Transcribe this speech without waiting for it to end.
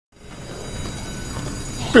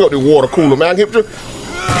Pick up the water cooler, man.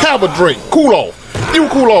 Have a drink. Cool off. You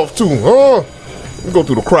cool off too, huh? Go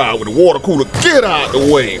through the crowd with the water cooler. Get out the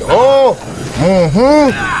way, huh?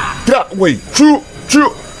 Get out the way. Choo.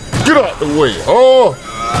 Get out the way, huh?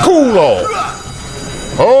 Cool off.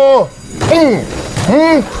 Huh?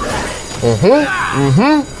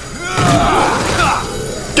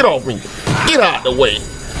 Get off me. Get out the way.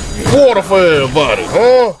 Water for everybody,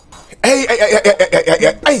 huh? Hey,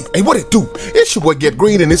 what it do? It's your boy Get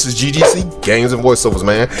Green, and this is GGC Games and Voiceovers,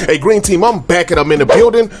 man. Hey, Green Team, I'm back and I'm in the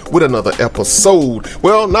building with another episode.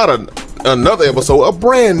 Well, not another episode, a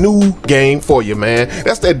brand new game for you, man.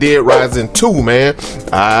 That's that Dead Rising 2, man.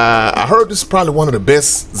 I heard this is probably one of the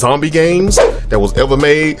best zombie games that was ever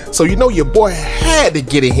made. So, you know, your boy had to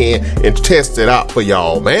get in here and test it out for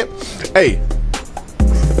y'all, man. Hey,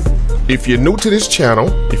 if you're new to this channel,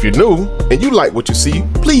 if you're new and you like what you see,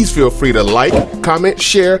 please feel free to like, comment,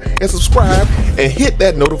 share, and subscribe, and hit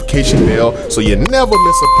that notification bell so you never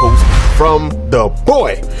miss a post from the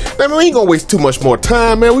boy. Now, man, we ain't gonna waste too much more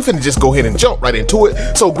time, man. We finna just go ahead and jump right into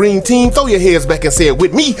it. So, Green Team, throw your heads back and say it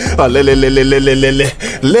with me.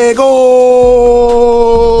 Lego.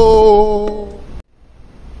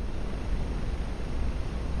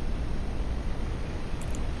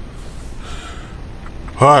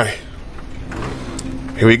 All right.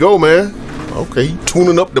 Here we go, man. Okay,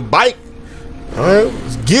 tuning up the bike. All right,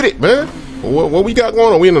 let's get it, man. What we got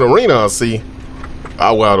going on? We in an arena, I see.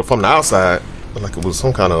 Well, from the outside, looked like it was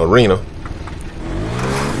some kind of arena.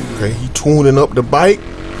 Okay, he tuning up the bike.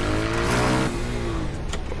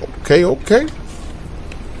 Okay.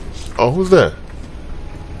 Oh, who's that?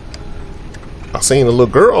 I seen a little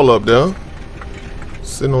girl up there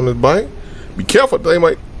sitting on this bike. Be careful, they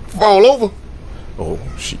might fall over. Oh,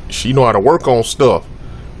 she know how to work on stuff.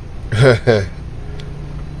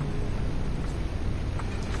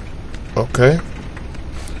 Okay,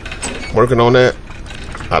 working on that.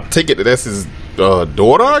 I take it that's his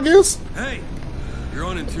daughter, I guess. Hey, you're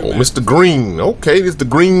on in 2 minutes. Mr. Green. Okay, this is the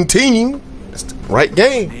Green Team. It's the right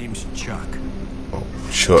game. Name's Chuck. Oh,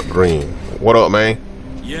 Chuck Green. What up, man?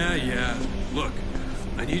 Yeah. Look,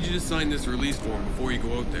 I need you to sign this release form before you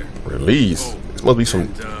go out there. Release? There must be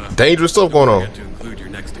some dangerous stuff going on. To include your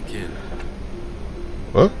next of kin.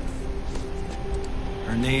 Huh?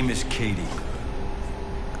 Her name is Katie.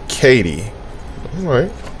 Katie. All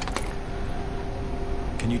right.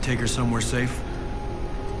 Can you take her somewhere safe?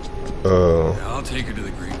 I'll take her to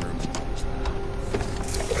the green room.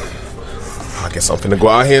 I guess I'm finna go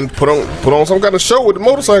out here and put on some kind of show with the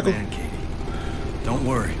motorcycle. Man, Katie. Don't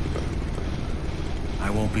worry. I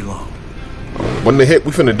won't be long. What the heck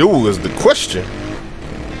we finna do is the question.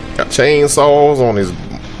 Got chainsaws on his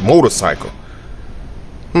motorcycle.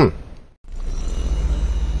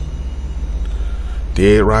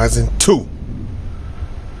 Dead Rising 2.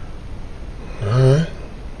 Alright.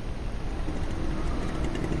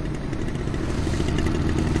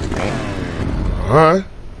 Alright.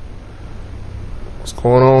 What's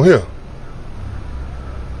going on here?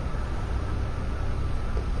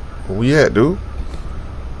 Where we at, dude?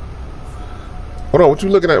 Hold on, what you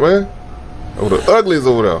looking at, man? Oh, the uglies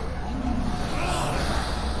over there.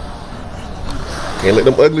 Can't let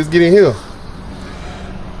them uglies get in here.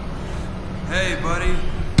 Hey, buddy.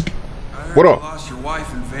 I heard what up? You lost your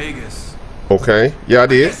wife in Vegas. Okay, yeah, I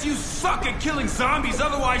did. Guess you suck at killing zombies,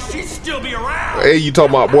 otherwise she'd still be around. Hey, you talking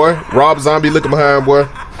about, boy? Rob Zombie looking behind, boy.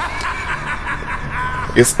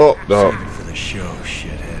 It's up, dog. Saving for the show,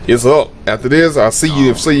 shithead. It's up. After this, I'll see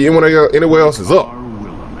you. See you anywhere else is up.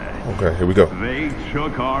 Okay, here we go. They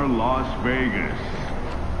took our Las Vegas.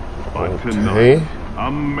 But tonight,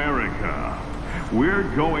 America, we're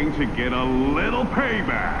going to get a little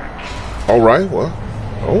payback. All right, well,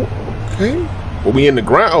 okay. Well, we in the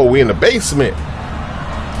ground. Oh, we in the basement.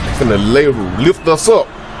 They finna lift us up.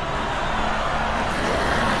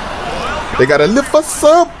 They gotta lift us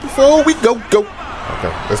up before we go.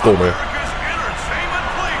 Okay, let's go, man.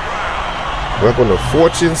 Welcome to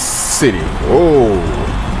Fortune City.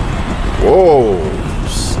 Whoa,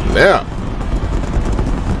 snap.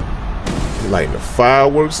 Lighting the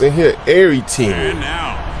fireworks in here, every team. And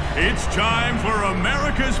now, it's time for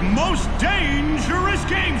America's most dangerous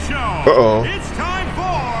game show. It's time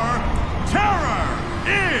for Terror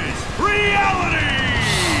is Reality.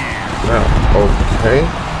 Okay.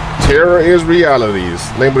 Terror is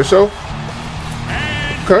Realities. Name of the show?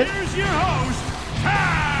 And here's your host,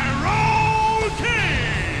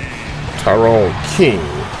 Tyrone King.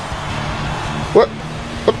 What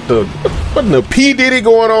the P Diddy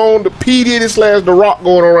going on? The P Diddy / The Rock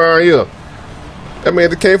going around here. That man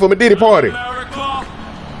that came from a Diddy party. America,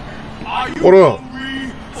 are you What up?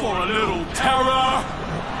 hungry for a little terror?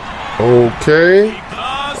 Okay.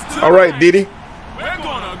 All right, Diddy. We're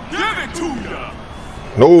gonna give it to you.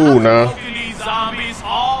 No, nah. Poking these zombies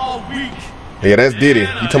all week. Yeah, that's Diddy. You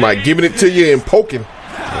talking about giving it to you and poking?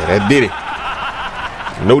 Yeah, that's Diddy.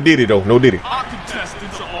 No Diddy though. No Diddy. Our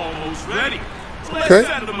contestants are almost ready. So let's Okay.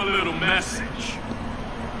 send them a little message.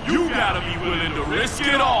 You gotta be willing to risk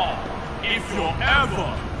it all if you're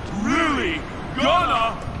ever really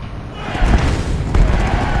gonna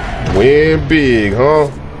Win big, huh?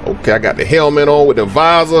 Okay, I got the helmet on with the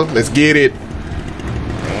visor. Let's get it.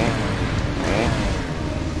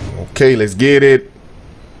 Okay, let's get it.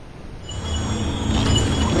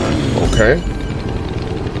 Okay.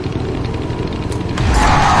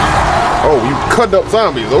 Oh, you cut up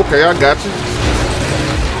zombies. Okay, I got you.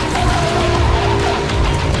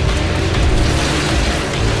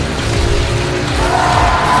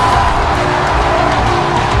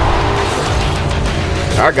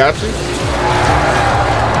 I got you.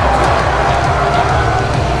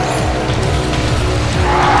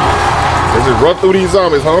 Let's just run through these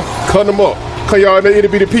zombies, huh? Cut them up. Cut y'all into itty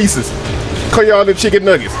bitty pieces. Cut y'all into chicken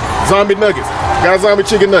nuggets. Zombie nuggets. Got a zombie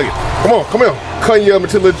chicken nugget. Come on, come here. Cut you up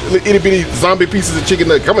into little itty bitty zombie pieces of chicken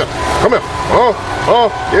nugget. Come here. Come here.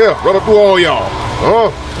 Yeah. Run up through all y'all.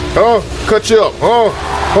 Cut you up.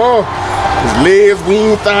 His legs,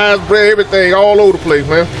 wings, thighs, bread, everything all over the place,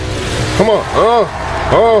 man. Come on.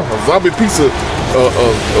 A zombie piece of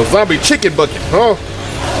a zombie chicken bucket.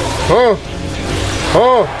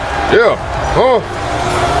 Yeah.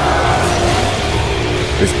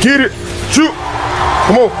 Let's get it. Shoot.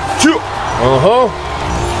 Come on. Shoot.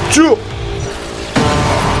 Shoot.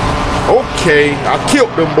 Okay. I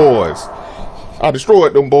killed them boys. I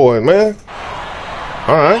destroyed them boys, man.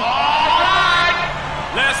 All right.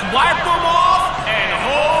 let's wipe them off and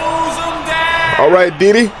hose them down. All right,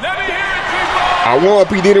 Diddy. Let me hear it, people. I won,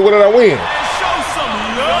 P. Diddy. What did I win? And show some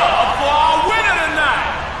love for our winner tonight.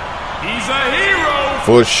 He's a hero.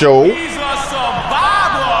 For sure. He's a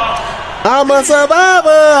survivor. I'm a survivor.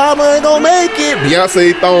 I'm gonna make it.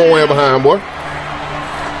 Beyonce throwing way behind, boy.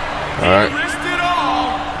 All right. He risked it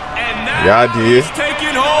all, and now Yeah, I did. he's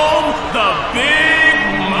taking home the big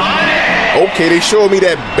money. Okay, they showed me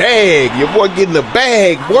that bag. Your boy getting the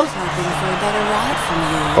bag, boy. Hoping for a better ride from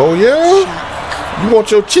you. Oh, yeah? You want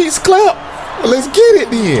your cheeks clapped? Well, let's get it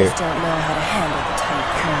then. Just don't know how to handle the tight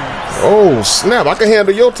curves. Oh, snap. I can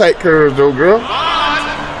handle your tight curves, though, girl.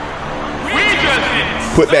 We just didn't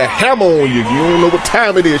Put that hammer on you. You don't know what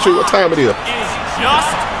time it is. Show you what time it is. is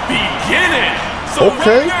just beginning. So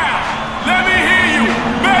Okay. right now, let me hear you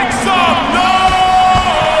make some noise.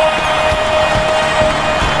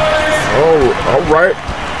 Oh, all right.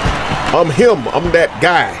 I'm him. I'm that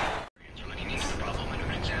guy.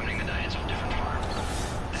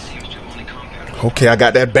 Okay, I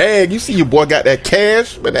got that bag. You see your boy got that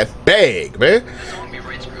cash, but that bag, man.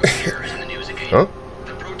 Huh?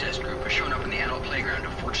 The protest group has shown up in the adult playground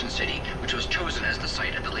of Fortune City, which was chosen as the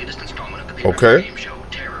site of the latest installment of the Okay. game show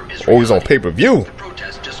Terror is Oh, he's on Reality. pay-per-view. The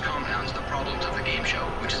protest just compounds the problems of the game show,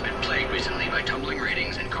 which has been plagued recently by tumbling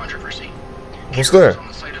ratings and controvery. What's Heroes that? on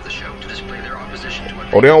the site of the show to display their opposition to what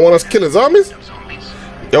Oh, they don't want us killing zombies? zombies.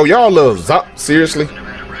 Yo, y'all love seriously? The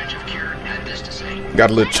Nevada branch of Cure had this to say. Got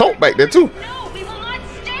a little choke back there, too. No, we will not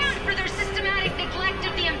stand for their systematic neglect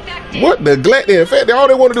of the infected. What? Neglect the infected? All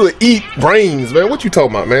they want to do is eat brains, man. What you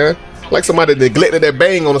talking about, man? Like somebody neglected that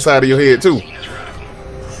bang on the side of your head, too.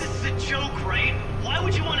 This is a joke, right? Why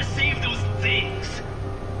would you want to save those things?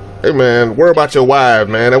 Hey, man, worry about your wife,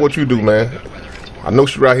 man. That's what you do, man. I know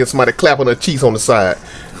she right here, somebody clapping her cheeks on the side.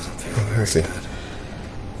 Let's see.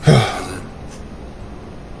 I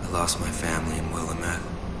lost my family in Willamette.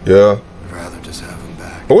 Yeah. I'd rather just have him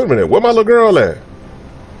back. Oh, wait a minute. Where my little girl at?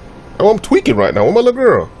 Oh, I'm tweaking right now. Where my little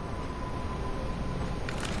girl?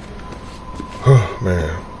 Oh,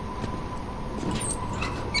 man.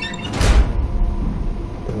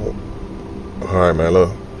 All right, man.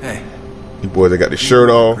 Look. Hey, You boys, they got the shirt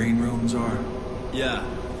off. green rooms are. Yeah,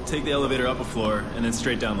 take the elevator up a floor and then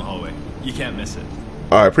straight down the hallway. You can't miss it.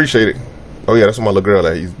 All right, appreciate it. Oh, yeah, that's where my little girl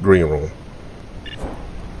at. He's green room.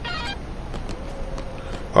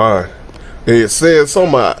 All right. It says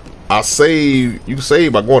something I save. You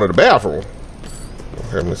save by going to the bathroom.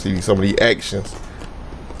 Okay, let me see some of these actions.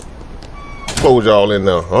 Close y'all in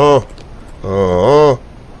there. All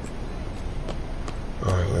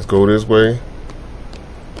right, let's go this way.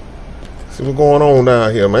 See what's going on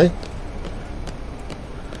down here, man.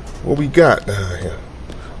 What we got down here?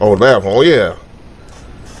 Oh, the bathroom. Oh, yeah.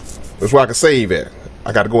 That's where I can save at.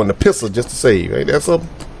 I got to go in the pistol just to save. Ain't that something?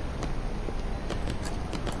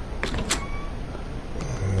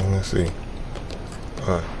 Let's see.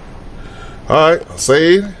 All right.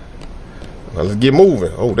 Save. Now let's get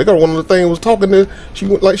moving. Oh, they got one of the things was talking to. She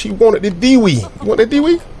wanted the Dewey. You want that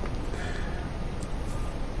Dewey?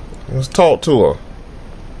 Let's talk to her.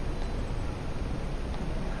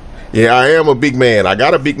 Yeah, I am a big man. I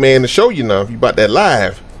got a big man to show you now. If you about that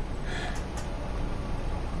live.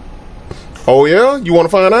 Oh yeah, you want to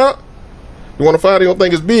find out? You want to find out? You don't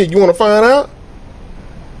think it's big? You want to find out?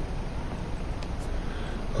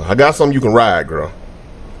 I got something you can ride, girl.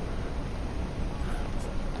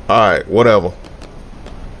 Alright, whatever.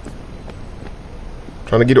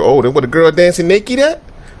 Trying to get her. Oh, that's what the girl dancing naked at?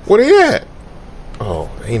 Where they at? Oh,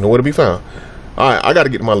 ain't nowhere to be found. Alright, I gotta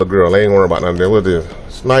get to my little girl. I ain't worried about nothing. What is this?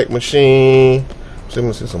 Snipe machine. Let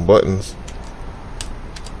me see some buttons.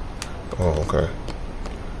 Oh, okay.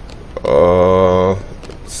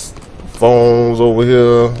 Phones over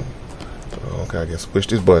here. Okay, I guess push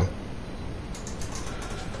this button.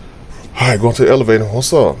 Alright, going to the elevator.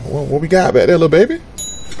 What's up? What we got back there, little baby?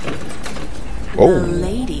 Oh. The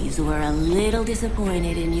ladies were a little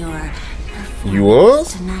disappointed in your performance. You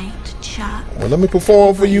was? Tonight, Chuck. Well, let me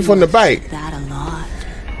perform for you from the back. That a lot.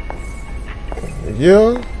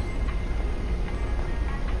 Yeah.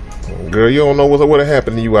 Girl, you don't know what would have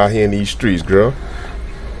happened to you out here in these streets, girl.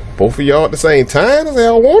 Both of y'all at the same time? That's how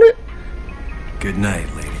y'all want it? Good night,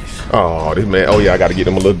 ladies. Oh, this man. Oh, yeah, I got to get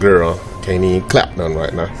him a little girl. Can't even clap none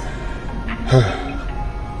right now.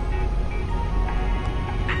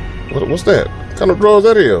 What's that? What kind of drugs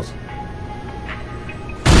that is?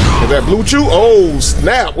 Is that blue chew? Oh,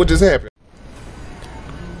 snap. What just happened?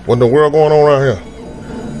 What in the world going on around here?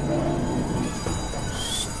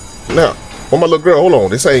 Now, where my little girl? Hold on.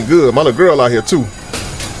 This ain't good. My little girl out here, too.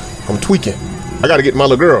 I'm tweaking. I got to get my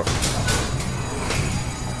little girl.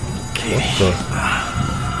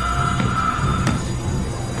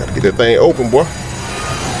 Gotta get that thing open, boy.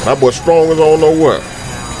 My boy strong as I don't know what.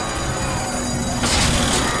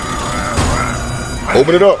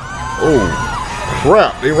 Open it up. Oh,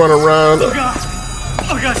 crap. They running around. Oh, God.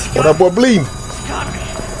 Oh, God. Oh, that boy bleeding. Got me.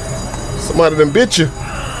 Somebody done bit you.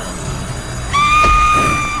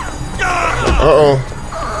 Uh-oh.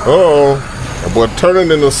 Uh-oh. That boy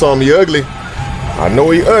turning into something. He ugly. I know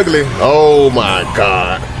he ugly. Oh, my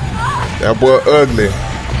God. That boy ugly.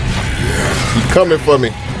 He coming for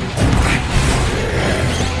me.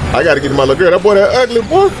 I gotta get to my little girl. That boy that ugly,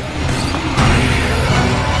 boy.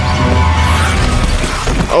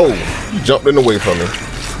 Oh, you jumped in the way from me.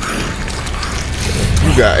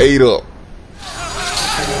 You got ate up.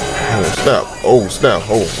 Oh, snap. Oh, snap.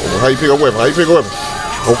 Oh, how you pick a weapon? How you pick a weapon?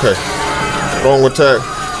 Okay. Strong attack.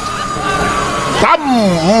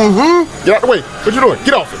 Get out the way. What you doing?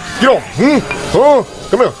 Get off it. Get off.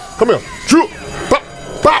 Come here. Come here. Shoot. Pop.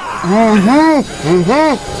 Pop.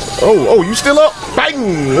 Oh, you still up?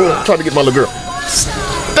 Bang. I'm trying to get my little girl.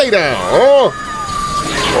 Stay down.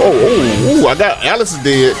 Oh, I got Alice is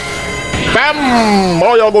dead. Bam.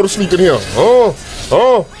 All y'all go to sleep in here.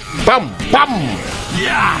 Bam. Bam.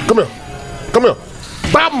 Yeah. Come here. Come here.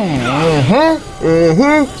 Bam.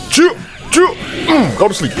 Shoot. Shoot. Go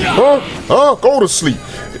to sleep. Go to sleep.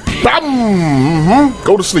 Bam.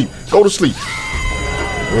 Go to sleep. Go to sleep.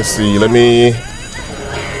 Let's see. Let me.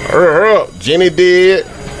 Jenny dead.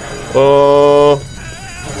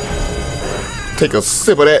 Take a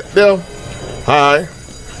sip of that there. Hi.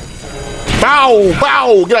 Bow.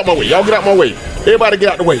 Bow. Get out my way. Y'all get out my way. Everybody get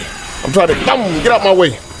out the way. I'm trying to get out my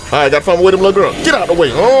way. Alright, gotta find my way to my little girl. Get out the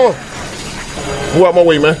way. Move out my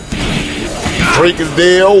way, man. Drake is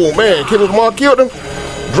dead. Oh man, Kendrick Lamar killed him.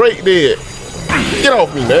 Drake dead. Get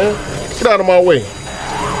off me, man. Get out of my way.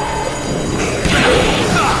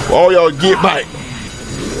 All y'all get back.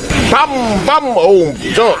 Bam, bam. Oh,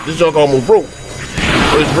 junk. This junk almost broke.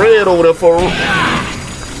 There's red over there for him.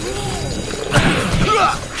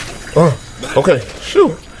 Okay.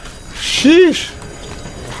 Shoot. Sheesh.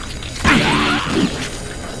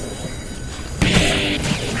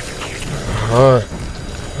 Alright.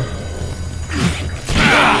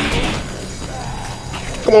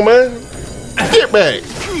 Come on, man. Get back.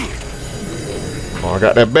 Oh, I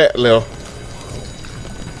got that bat left.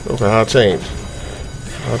 Okay, I'll change.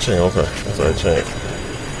 Okay. That's how I change.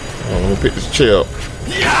 Let me pick this chair up.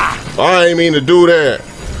 I ain't mean to do that.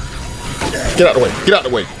 Get out the way. Get out the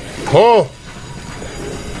way.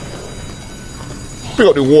 Pick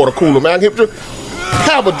up the water cooler, man.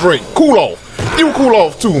 Have a drink. Cool off. You cool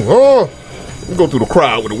off too, You go through the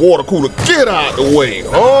crowd with the water cooler. Get out the way,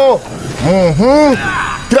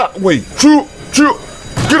 Get out the way. Choo.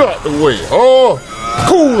 Get out the way,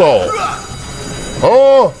 Cool off.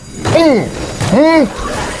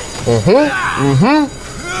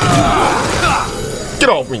 Get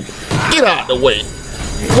off me. Get out the way.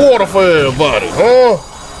 Water for everybody,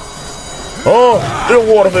 Oh,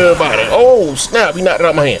 little water for everybody. Oh, snap. He knocked it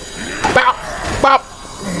out of my hand. Bop, bop.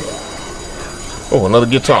 Oh, another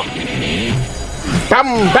guitar. Bam,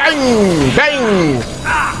 bang, bang.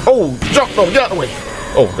 Oh, jump on, get out of the way.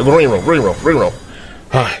 Oh, there's a ring roll.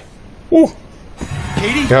 All right. Woo.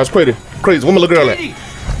 Katie? That was crazy. Where my little girl at?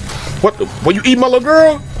 What the? Were you eating my little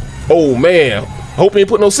girl? Oh, man. Hope you ain't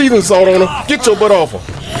put no seasoning salt on her. Get your butt off her.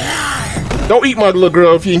 Don't eat my little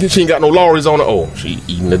girl if she ain't got no lorries on her. Oh, she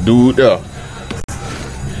eating the dude there.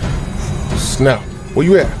 Snap. Where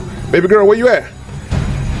you at? Baby girl, where you at?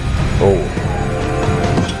 Oh.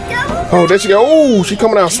 Oh, there she go. Oh, she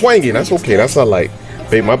coming out swinging. That's okay. That's all right.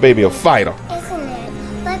 Baby, my baby a fighter. Isn't it?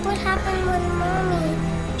 Like what happened with Mommy.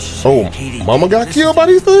 Oh, Katie, Mama got killed by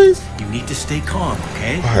these things? You need to stay calm,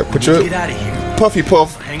 okay? All right, put We need your to get out of here. puffy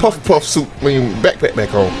puff suit, backpack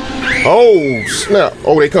back on. Oh, snap.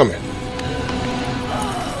 Oh, they coming.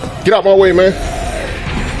 Get out my way, man.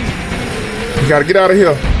 You gotta get out of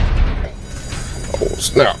here. Oh,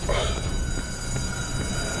 snap.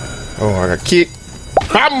 Oh, I got kicked.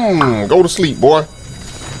 Bam! Go to sleep, boy.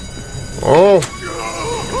 Oh.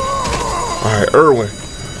 All right, Irwin.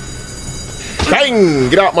 Bang!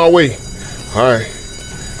 Get out my way. All right.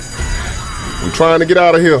 We trying to get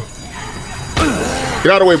out of here.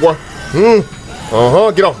 Get out of the way, boy.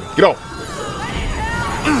 Get off me. Get off.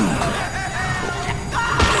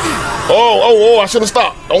 Oh, I shouldn't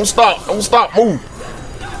stop. Don't stop. Move.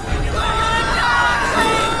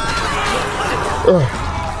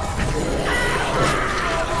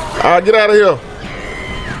 I'll get out of here.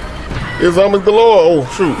 Here's zombies galore. Oh,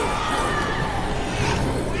 shoot.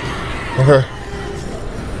 Okay.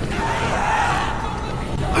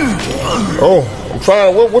 Oh, I'm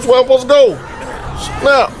trying. Which way I'm supposed to go?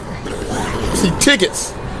 Snap. See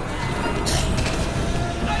tickets.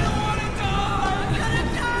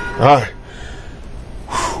 All right.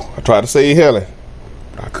 I tried to save Helen.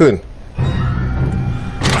 I couldn't.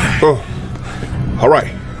 Oh. All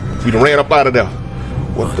right. We done ran up out of there.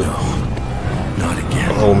 What the? Not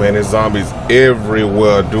again. Oh man, there's zombies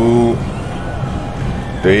everywhere, dude.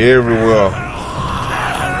 They everywhere.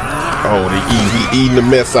 Oh, he eating the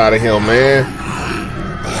mess out of him, man.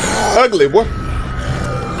 Ugly, boy.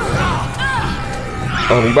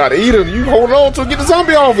 Oh, he about to eat him. You holding on to get the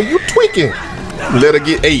zombie off of you, tweaking. Let her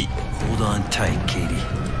get ate. Hold on tight, Katie.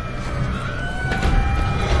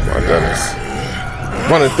 My goodness.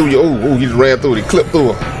 Running through you. Oh, he just ran through it. He clipped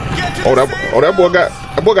through her. Oh, that boy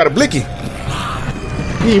got a blicky.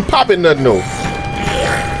 He ain't popping nothing though.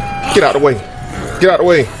 Get out the way. Get out the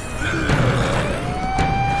way.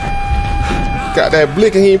 Got that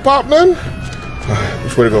blicky, he ain't pop nothing.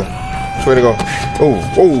 Which way to go? Which way to go?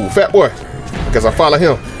 Oh, fat boy. I guess I follow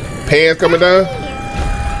him. Pants coming down.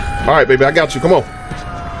 All right, baby, I got you. Come on.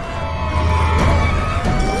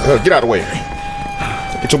 Get out of the way.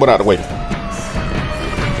 Get your butt out of the way.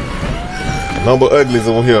 A number of uglies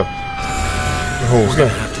over here. Oh, We're gonna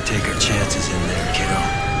have to take our chances in there, kiddo.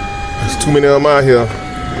 There's too many of them out here.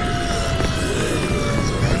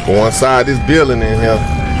 Go inside this building in here.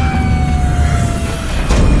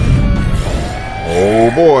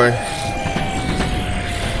 Oh boy.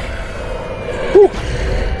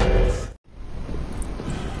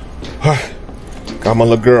 Got my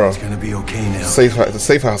little girl. It's gonna be okay now. Safe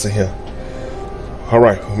house in here. All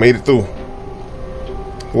right, we made it through.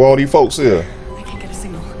 Who all these folks here? I can't get a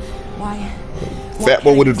signal. Why? Fat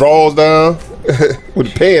boy with the drawers down, with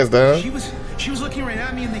the pants down. She was looking right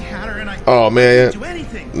at me and they had her and I Oh man. didn't do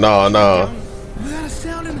anything. Nah. Without a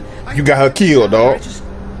sound and You got her killed, dog.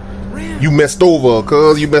 You messed over her,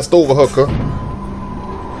 cuz. You messed over her, cuz.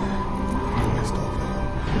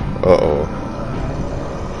 Uh-oh.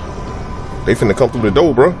 They finna come through the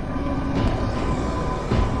door, bro.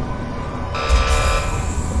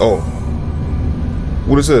 Oh.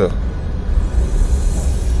 What is that?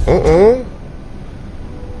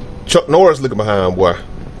 Chuck Norris looking behind, boy.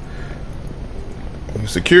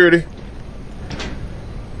 Security.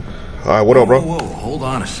 Alright, what up, bro? Whoa, hold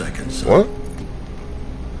on a second, son. What?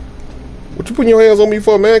 What you putting your hands on me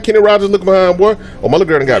for, man? Kenny Rogers looking behind, boy. Oh, my little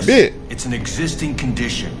girl done got bit. It's an existing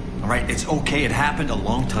condition. All right, it's okay. It happened a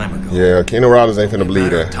long time ago. Yeah, Kenny Rogers ain't finna believe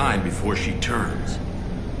that. Time before she turns.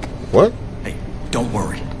 What? Hey, don't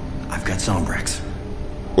worry. I've got Zombrex.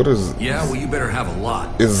 What is? Yeah, well, you better have a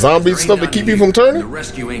lot. Is zombie stuff to keep you from turning? The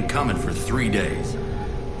rescue ain't coming for 3 days.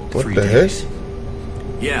 What 3 the days. heck?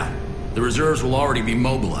 Yeah, the reserves will already be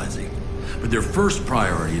mobilizing, but their first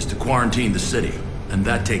priority is to quarantine the city, and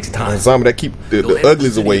that takes time. Zombie that keep the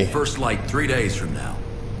uglies away. First light 3 days from now.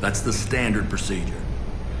 That's the standard procedure.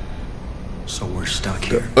 So we're stuck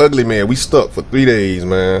here. The ugly man, we stuck for 3 days,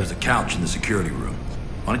 man. There's a couch in the security room.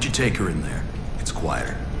 Why don't you take her in there? It's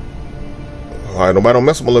quieter. All right, nobody don't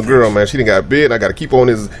mess with my little girl, man. She done got bit. I got to keep on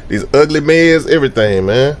these ugly meds, everything,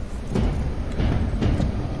 man.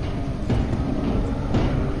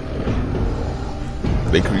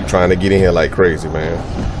 They keep trying to get in here like crazy, man.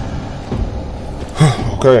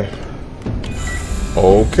 Okay.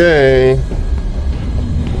 Okay.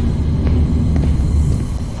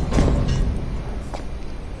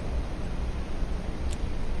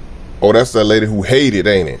 Oh, that's that lady who hated,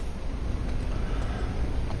 ain't it?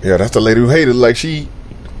 Yeah, that's the lady who hated. Like she...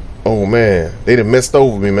 Oh, man. They done messed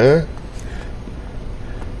over me, man.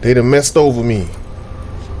 They done messed over me.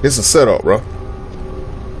 It's a setup, bro.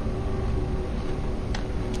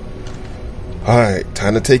 Alright,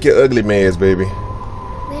 time to take your ugly meds, baby. We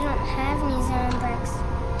don't have any Zonbricks,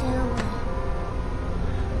 do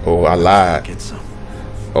we? Oh, I lied. Get some.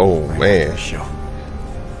 Oh, man. Show.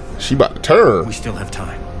 She about to turn. We still have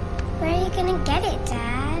time. Where are you gonna get it,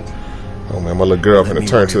 Dad? Oh, man, my little girl finna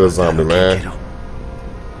turn to a zombie, man.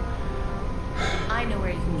 I know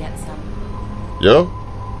where you can get some. Yo?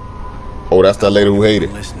 Oh, that's that lady who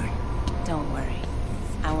hated. Listening. Don't worry.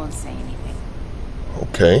 I won't say anything.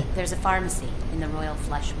 Okay. There's a pharmacy in the Royal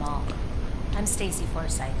Flush Mall. I'm Stacy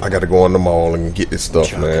Forsythe. I gotta go in the mall and get this stuff,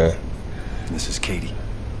 Chuck. man. This is Katie.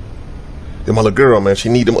 Yeah, my little girl, man, she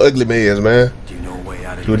need them ugly meds, man. Do you know a way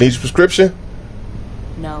out of You here? need your prescription?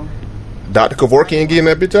 No, Dr. Kevorkian getting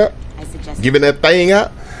that bitch out? I suggest Giving that thing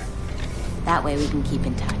out? that way we can keep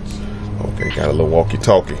in touch. Okay, got a little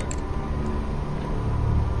walkie-talkie.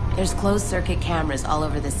 There's closed circuit cameras all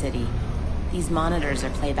over the city. These monitors are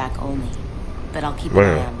playback only, but I'll keep an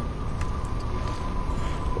eye on them.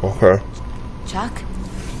 Okay. Chuck,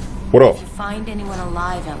 What up? if you find anyone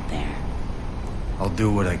alive out there, I'll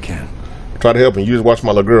do what I can. Try to help him. You just watch my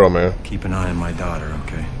little girl, man. Keep an eye on my daughter,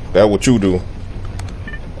 okay? That's what you do.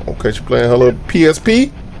 Okay, she playing her little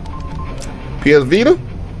PSP? PS Vita?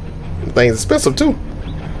 That thing's expensive, too.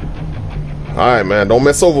 Alright, man. Don't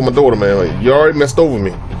mess over my daughter, man. Like, you already messed over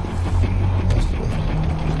me.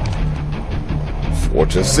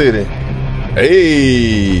 Fortune City.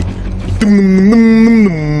 Hey!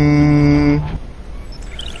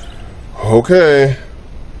 Okay.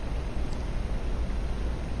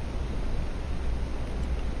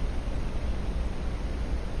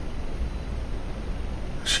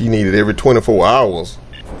 She needed every 24 hours.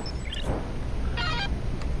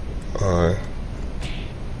 Alright.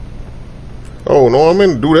 Oh, no, I'm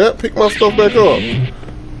in to do that. Pick my stuff back up.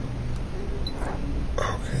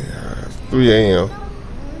 Okay, it's 3 a.m.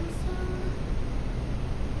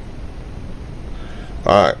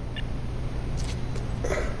 Alright.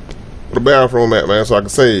 Where the bathroom at, man, so I can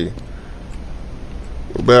save?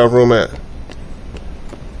 Where the bathroom at?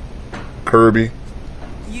 Kirby.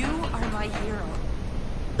 You are my hero.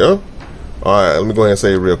 Yeah? Alright, let me go ahead and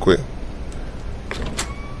save real quick.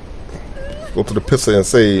 Go to the pizza and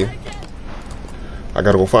save. I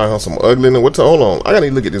gotta go find her some ugliness. What time? Hold on. I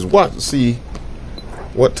gotta look at this watch to see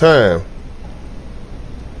what time.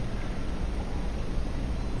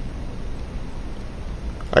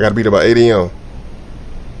 I gotta be there by 8 a.m.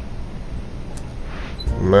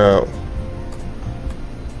 I'm out.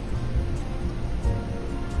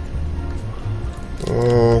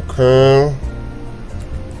 Okay.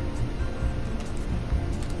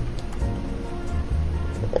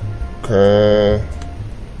 Okay.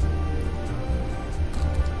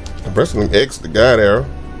 I'm pressing X the guy there.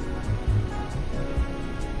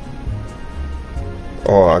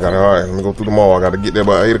 Oh, I gotta, alright, let me go through the mall. I gotta get there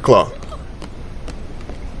by 8 o'clock.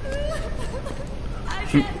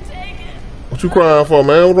 What you crying for,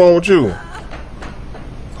 man? What's wrong with you?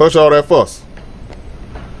 Hush all that fuss.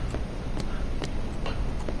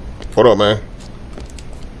 Hold up, man.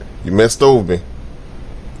 You messed over me.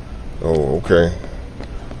 Oh, okay.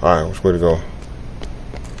 Alright, which way to go?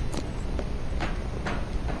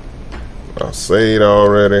 I saved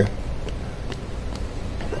already.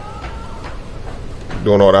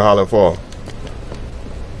 Doing all that hollering for?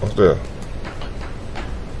 What's that?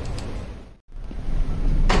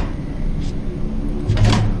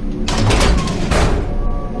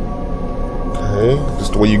 Okay, this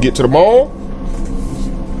is the way you get to the mall?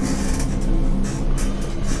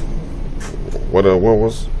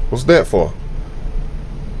 What's that for?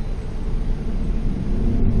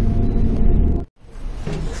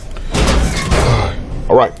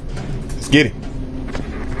 All right, let's get it.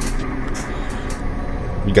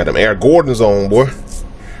 You got them Air Gordons on, boy.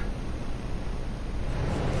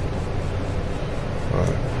 All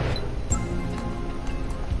right.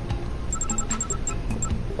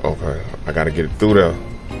 Okay, I gotta get it through there.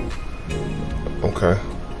 Okay.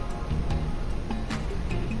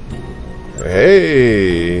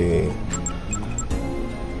 Hey.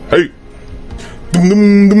 Hey. Dum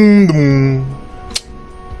dum dum dum.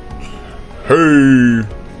 Hey.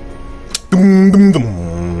 Dum dum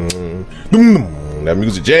dum. Dum dum. That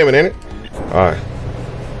music jamming, ain't it? Alright.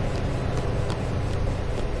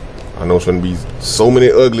 I know it's gonna be so many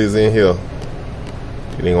uglies in here.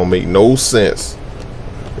 It ain't gonna make no sense.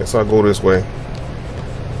 Guess I'll go this way.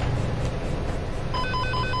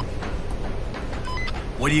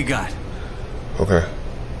 What do you got? Okay.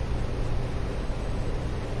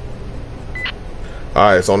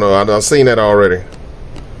 Alright, so no, I've seen that already.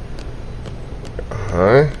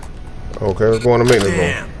 Alright. Okay, let's go on the maintenance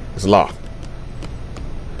room. It's locked.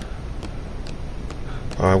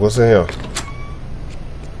 Alright, what's in here?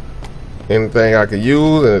 Anything I could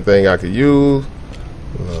use? Anything I could use?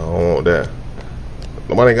 No, I don't want that.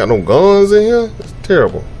 Nobody ain't got no guns in here? It's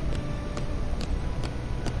terrible.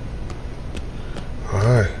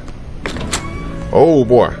 Alright. Oh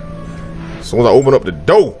boy. As soon as I open up the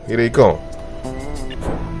door, here they come.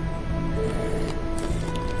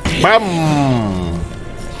 Bam!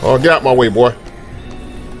 Oh, get out my way, boy.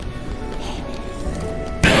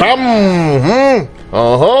 Bam!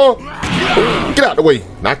 Uh-huh. Get out the way.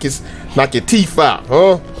 Knock your teeth out,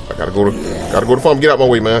 huh? I gotta go to the farm. Get out my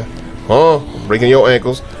way, man. Huh? Breaking your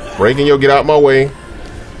ankles. Get out my way.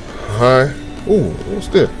 Alright. Ooh, what's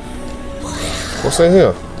this? What's in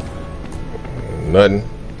here? Nothing.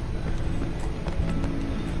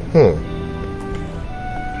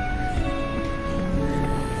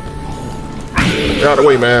 Get out of the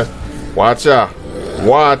way, man. Watch out.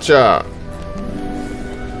 Watch out.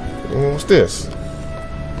 What's this?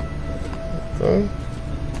 Okay.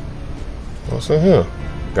 What's in here?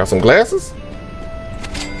 Got some glasses?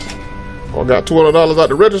 Oh, I got $200 out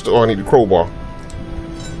the register. Oh, I need the crowbar.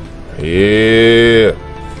 Yeah.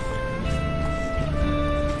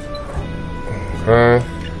 Okay.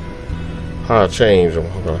 How I change them?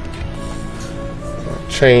 Okay.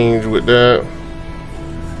 Change with that.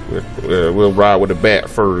 We'll ride with the bat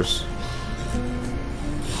first.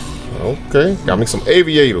 Okay. Got me some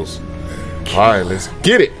aviators. Alright, let's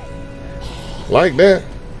get it. Like that.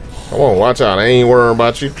 Come on, watch out. I ain't worrying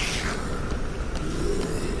about you.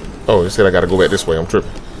 Oh, they said I gotta go back this way. I'm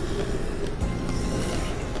tripping.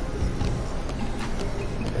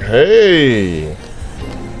 Hey.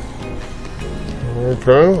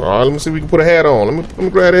 Okay. Alright, let me see if we can put a hat on. Let me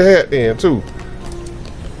grab that hat then too.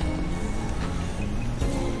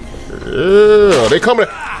 Yeah, they coming.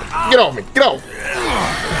 Get off me. Get off.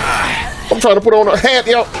 I'm trying to put on a hat,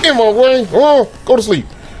 y'all. In my way. Oh, go to sleep.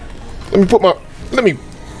 Let me put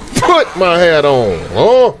my hat on.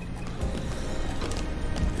 Oh.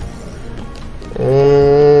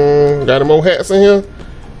 Got any more hats in here?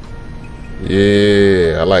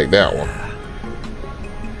 Yeah, I like that one.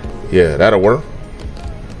 Yeah, that'll work.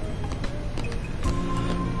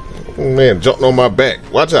 Oh, man, jumping on my back.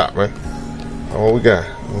 Watch out, man. Oh, what we got?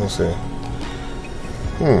 Let's see.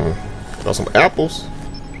 Got some apples.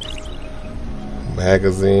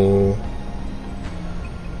 Magazine.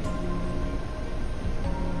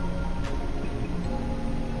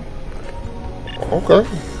 Okay.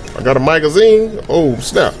 I got a magazine. Oh,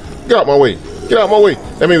 snap. Get out my way. Get out my way.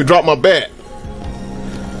 That made me drop my bat.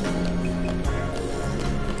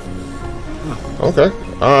 Okay.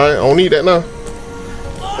 Alright, I don't need that now.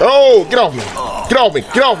 Oh, get off me. Get off me.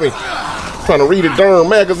 Get off me. Trying to read a darn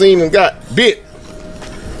magazine and got bit.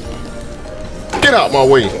 Get out my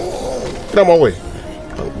way. Get out my way.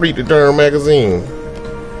 Read the darn magazine.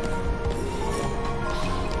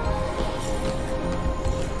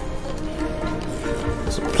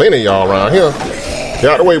 There's plenty of y'all around here. Get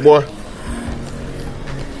out the way, boy.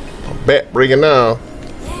 My back breaking down.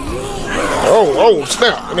 Oh,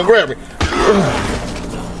 snap. Let me grab me.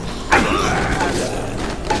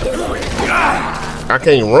 I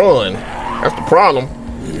can't run. That's the problem.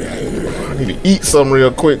 I need to eat something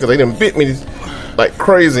real quick because they done bit me like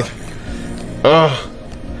crazy.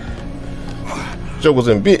 Jokers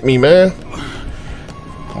done bit me, man.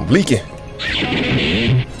 I'm leaking.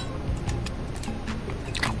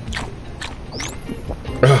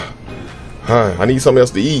 I need something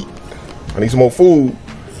else to eat. I need some more food.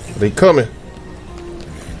 They coming.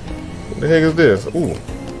 What the heck is this? Ooh.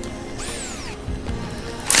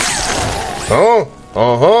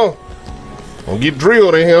 Don't get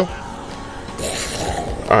drilled in here.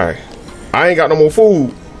 Alright. I ain't got no more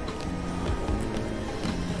food.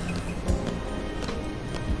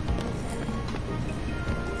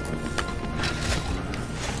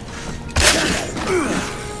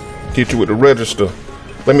 Get you with the register.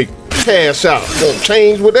 Let me cash out. Won't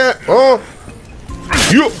change with that, huh?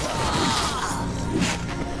 You.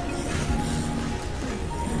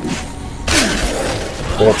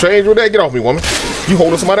 Gonna change with that? Get off me, woman. You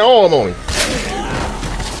holding somebody's arm on me.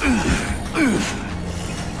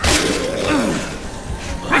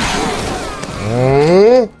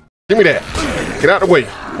 Give me that. Get out the way.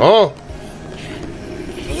 Oh.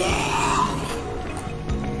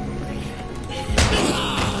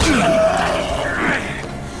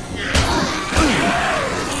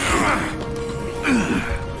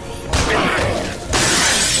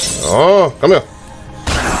 Oh, come here.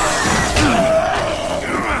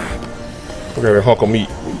 Look at that hunk of meat.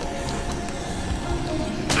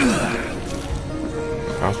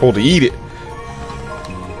 I'm supposed to eat it.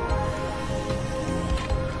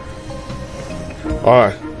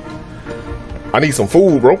 Alright. I need some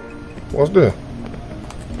food, bro. What's this?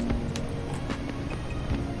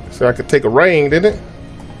 Said I could take a rain, didn't it?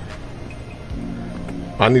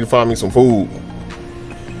 I need to find me some food.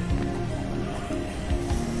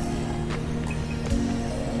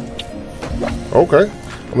 Okay.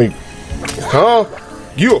 I mean, huh?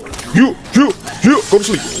 You. Go to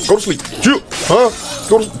sleep. Go to sleep. You. Huh?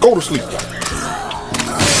 Go to sleep.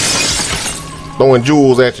 Throwing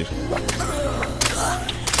jewels at you.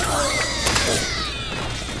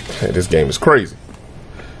 Hey, this game is crazy.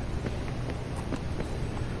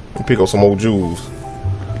 Pick up some old jewels.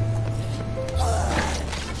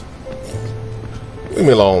 Leave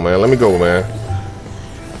me alone, man. Let me go, man.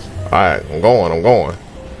 Alright, I'm going.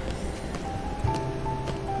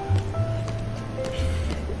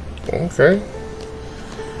 Okay.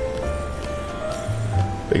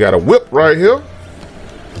 They got a whip right here.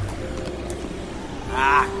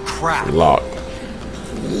 Ah, crap. Locked.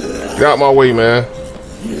 Get out my way, man.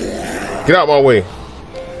 Get out my way.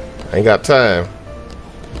 I ain't got time.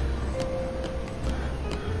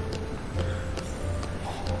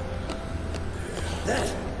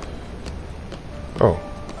 Oh.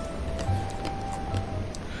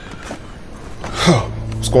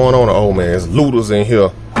 What's going on, old man? There's looters in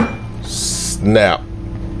here. Snap.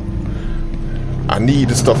 I need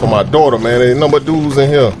this stuff for my daughter, man. There's a number of dudes in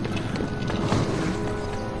here.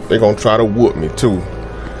 They're gonna try to whoop me too.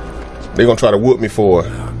 They're gonna try to whoop me for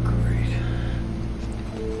it. Oh, great.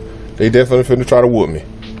 They definitely finna try to whoop me.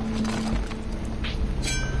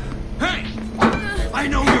 Hey! I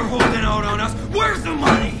know you're holding out on us. Where's the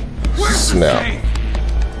money? Where's Snap. the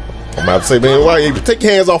safe? I'm about to say, man, why you take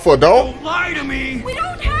your hands off her, dog? Don't lie to me. We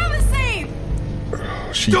don't have a safe.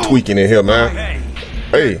 She tweaking in here, man.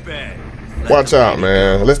 Hey, watch out,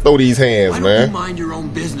 man. Let's throw these hands, man. You mind your own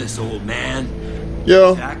business, old man.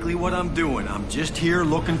 Yeah. Exactly what I'm doing. I'm just here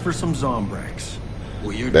looking for some Zombrex.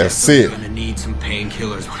 Well, you're That's definitely it. gonna need some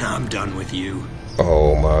painkillers when I'm done with you.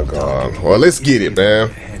 Oh my God. Well, let's get it,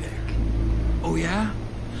 man. Oh yeah?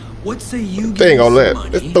 What say you They ain't gonna let.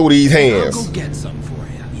 Let's throw these I'll hands. go get some for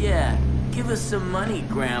you. Yeah, give us some money,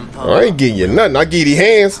 Grandpa. I ain't getting you nothing. I give you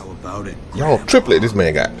hands. How about it? Y'all triplet this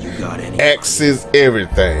man got. You got any? Axes,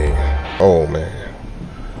 everything. Oh man.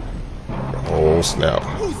 Oh snap.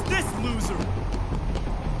 Who's this loser?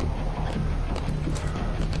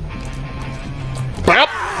 Bop.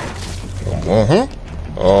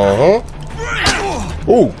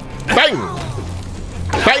 Ooh. Bang.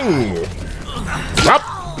 Bang. Bop.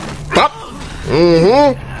 Bop.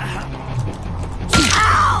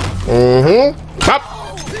 Bop.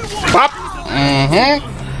 Bop.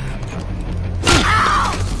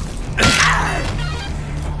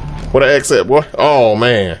 What an X at, boy? Oh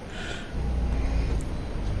man.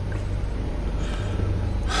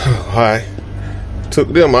 Alright.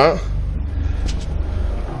 Took them out.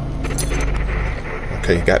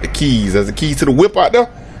 Okay, got the keys. There's the keys to the whip out there.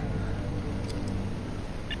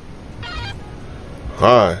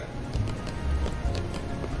 Alright.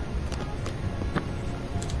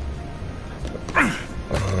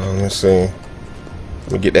 Let's see.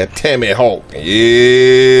 Let me get that Tammy Hawk.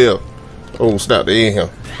 Yeah. Oh, snap. They in here.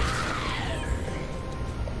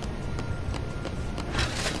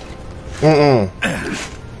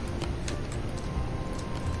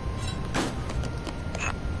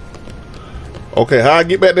 Okay, how I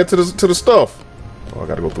get back there to the stuff? Oh, I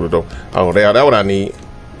gotta go through the door. Oh, that's what I need.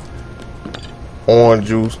 Orange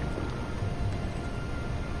juice.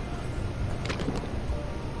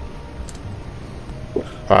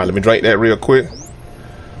 All right, let me drink that real quick.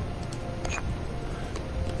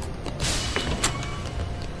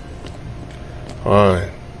 All right,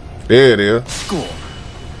 there it is. Cool.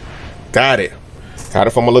 Got it. Got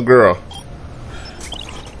it from a little girl.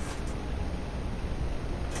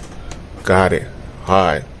 Got it. All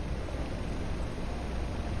right.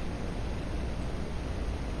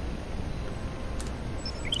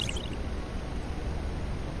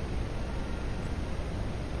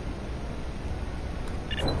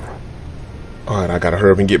 Alright, I gotta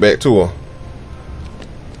hurry up and get back to her.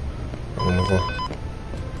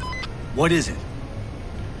 What is it?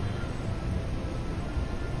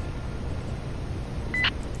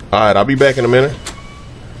 Alright, I'll be back in a minute.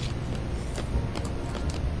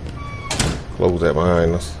 Close that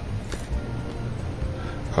behind us.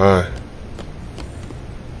 Alright.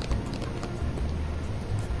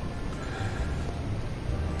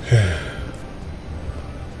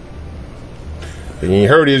 You ain't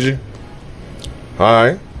hurt, is you?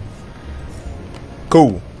 Alright.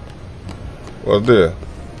 Cool. What's there?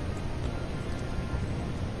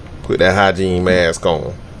 Put that hygiene mask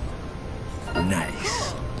on.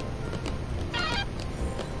 Nice.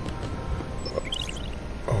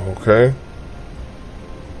 Okay.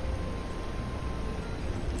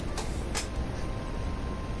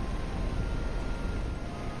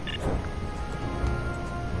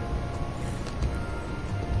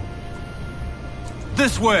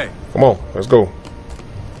 This way. Come on, let's go.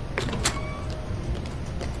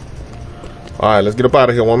 Alright, let's get up out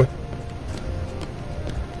of here, woman.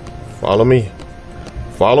 Follow me.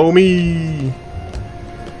 Follow me.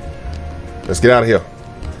 Let's get out of here.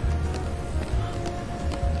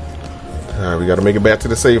 Alright, we gotta make it back to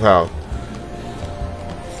the safe house.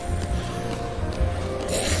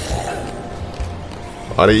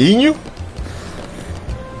 Are they eating you?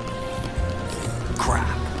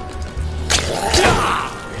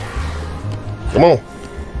 Come on.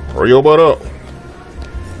 Hurry your butt up.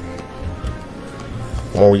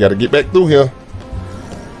 Come on, we gotta get back through here.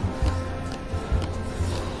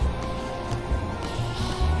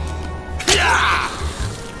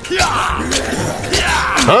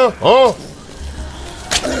 Huh? Oh.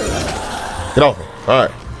 Get off me.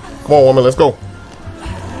 Alright. Come on, woman, let's go.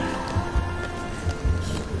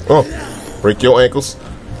 Oh. Break your ankles.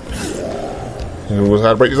 You know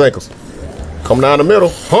how to break these ankles. Come down the middle.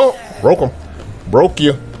 Huh? Broke them. Broke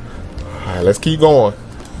you. Alright, let's keep going.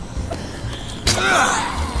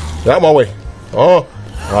 Get out my way. Oh.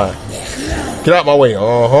 Alright. Get out my way.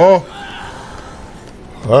 Uh-huh.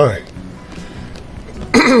 Alright.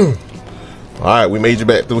 Alright, we made you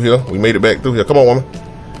back through here. We made it back through here. Come on, woman.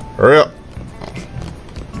 Hurry up.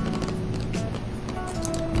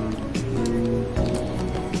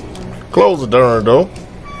 Close the darn door.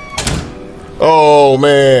 Oh,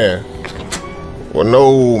 man. Well,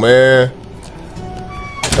 no, man.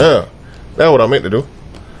 Yeah, that's what I meant to do.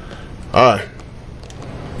 Alright.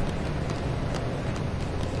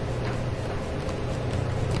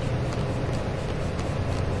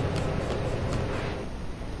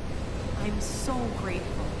 I'm so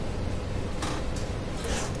grateful.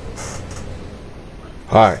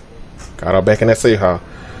 Alright. Got her back in that safe house.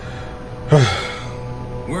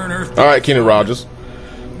 Where on earth? Alright, Kenny Rogers.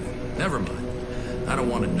 Never mind. I don't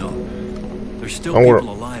want to know. There's still Don't people worry.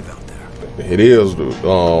 alive out there. It is,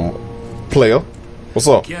 player. What's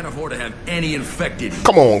up? Can't afford to have any infected.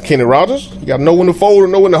 Come on, Kenny Rogers. You gotta know when to fold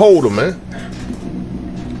and know when to hold them, man.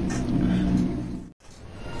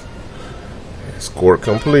 Score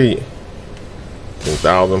complete.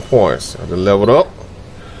 10,000 points. I just leveled up.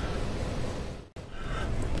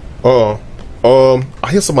 I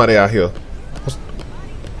hear somebody out here.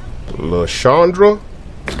 LaShondra?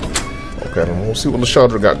 Okay, I'm gonna see what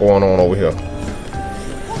LaShondra got going on over here. Who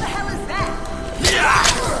the hell is that?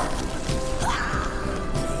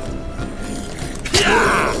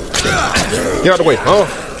 Get out the way, huh?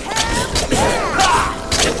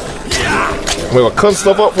 I'm gonna cut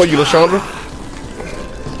stuff up for you, LaShondra.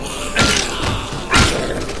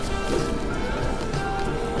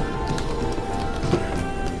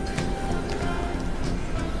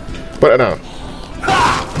 Put it down.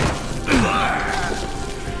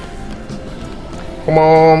 Come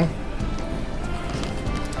on.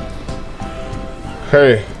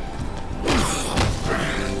 Hey.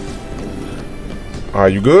 Are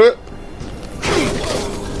you good?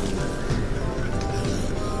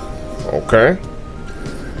 Okay.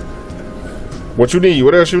 What you need?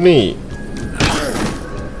 What else you need?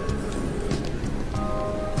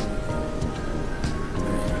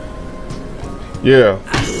 Yeah.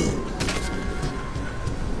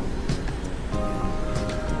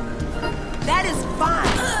 That is fine.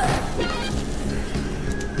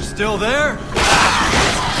 Still there?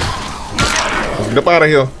 Let's get up out of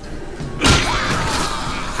here.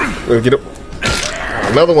 Let's get up.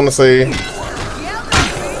 Another one to say.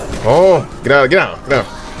 Oh, get out, get out, get out.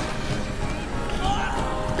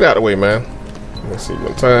 Get out of the way, man. Let's see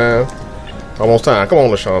one time. Almost time. Come on,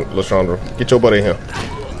 LaShondra. Get your butt in here.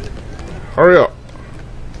 Hurry up.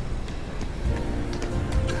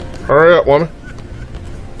 Hurry up, woman.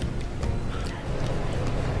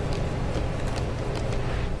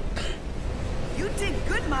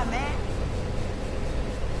 my man.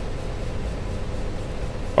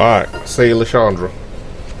 Alright, say LaShondra.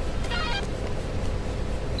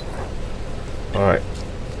 Alright.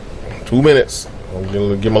 2 minutes. I'm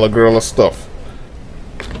gonna give my little girl her stuff.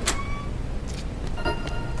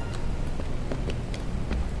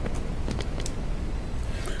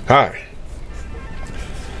 Hi.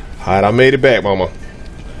 Alright, I made it back, mama.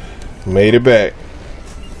 Made it back.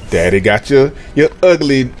 Daddy got your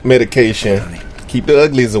ugly medication. Hey, honey. Keep the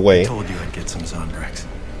uglies away. I told you I'd get some Zondrax.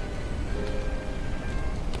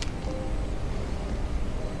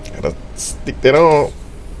 Gotta stick that on.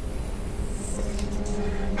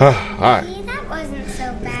 Alright. See, that wasn't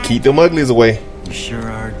so bad. Keep them uglies away. You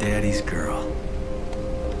sure are Daddy's girl.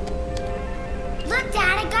 Look,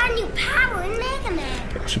 Dad, I got a new power in Mega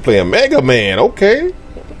Man. She playing Mega Man. Okay.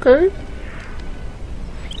 Okay.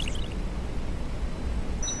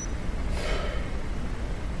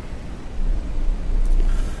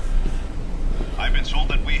 I've been told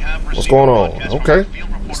that we have What's going on? Okay.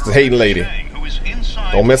 It's the hating lady.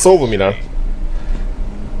 Don't mess over me now.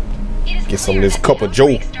 Get some of this cup of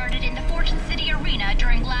Joe. Started in the Fortune City Arena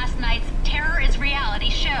during last night's Terror is Reality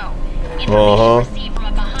show. Uh-huh. Received from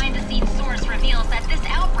a behind-the-scenes source reveals that this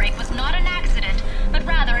outbreak was not an accident, but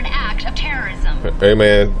rather an act of terrorism. Hey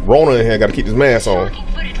man, Rona in here gotta keep his mask on.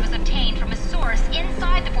 Shocking footage was obtained from a source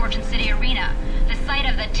inside the Fortune City Arena, the site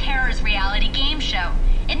of the Terror is Reality game show.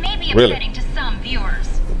 It may be upsetting to some viewers.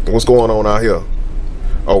 What's going on out here?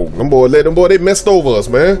 Oh, them boys they messed over us,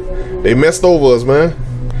 man. They messed over us, man.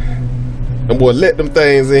 Them boys let them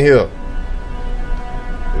things in here.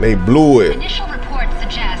 They blew it. Initial reports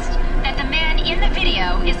suggest that the man in the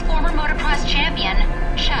video is former motocross champion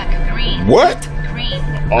Chuck Green. What? Green.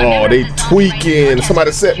 Oh, they tweaking.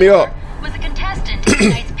 Somebody set me up. Was a contestant in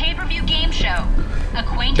tonight's pay-per-view game show.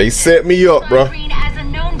 They set me up, bro. Green as a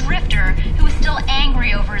known drifter who is still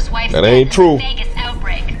angry over his wife's That ain't true. Vegas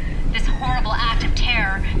outbreak. This horrible act of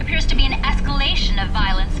terror appears to be an escalation of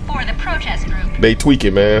violence for the protest group. They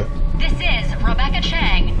tweaking, man. This is Rebecca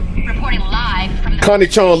Chang reporting live from the Connie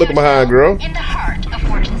Chong looking behind, girl. in the heart of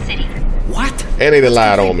Fortune City. What? And they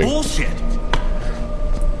lied on me. Bullshit.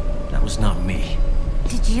 That was not me.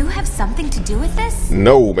 Did you have something to do with this?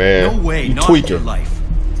 No, man. No way. You Not in your tweaking. life.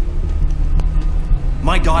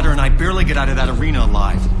 My daughter and I barely get out of that arena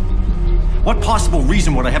alive. What possible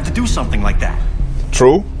reason would I have to do something like that?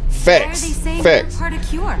 True. Why are they Facts. saying Facts. you're part of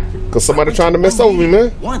Cure? Cause somebody trying to mess over me,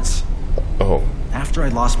 man. Once. Oh. After I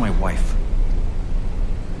lost my wife.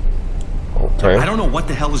 Okay. I don't know what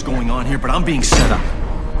the hell is going on here, but I'm being set up.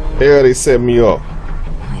 Yeah, they set me up.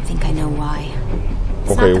 I think I know why.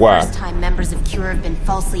 It's Okay, not the why? first time members of Cure have been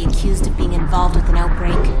falsely accused of being involved with an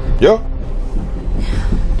outbreak. Yeah.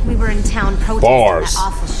 We were in town protesting Bars. that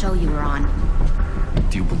awful show you were on.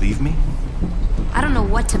 Do you believe me? I don't know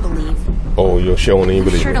what to believe. Oh, your show ain't even You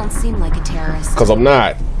believe sure me. don't seem like a terrorist. Cause I'm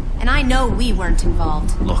not. And I know we weren't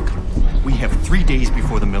involved. Look, we have 3 days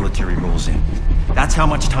before the military rolls in. That's how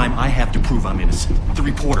much time I have to prove I'm innocent. The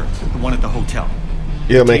reporter, the one at the hotel.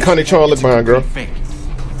 Yeah, man. Connie Chong look behind, girl. Fake.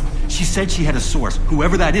 She said she had a source.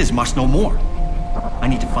 Whoever that is must know more. I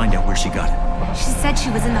need to find out where she got it. She said she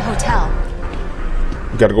was in the hotel.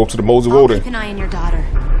 You gotta go to the Mosey I'll Road. keep an eye on your daughter.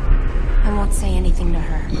 I won't say anything to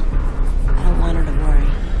her. I don't want her to worry.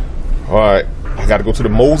 Alright. I gotta go to the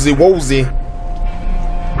Mosey Wozy.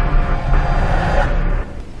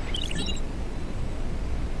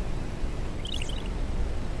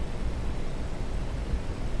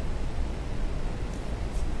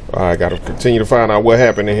 I gotta continue to find out what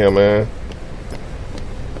happened to him, man.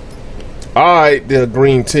 Alright, the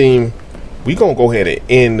green team. We gonna go ahead and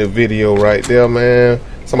end the video right there, man.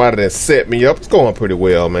 Somebody that set me up. It's going pretty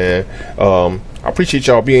well, man. I appreciate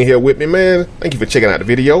y'all being here with me, man. Thank you for checking out the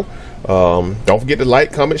video. Don't forget to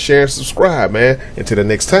like, comment, share, and subscribe, man. Until the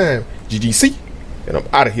next time, GGC, and I'm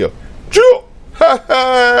out of here. Chill. Ha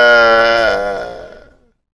ha.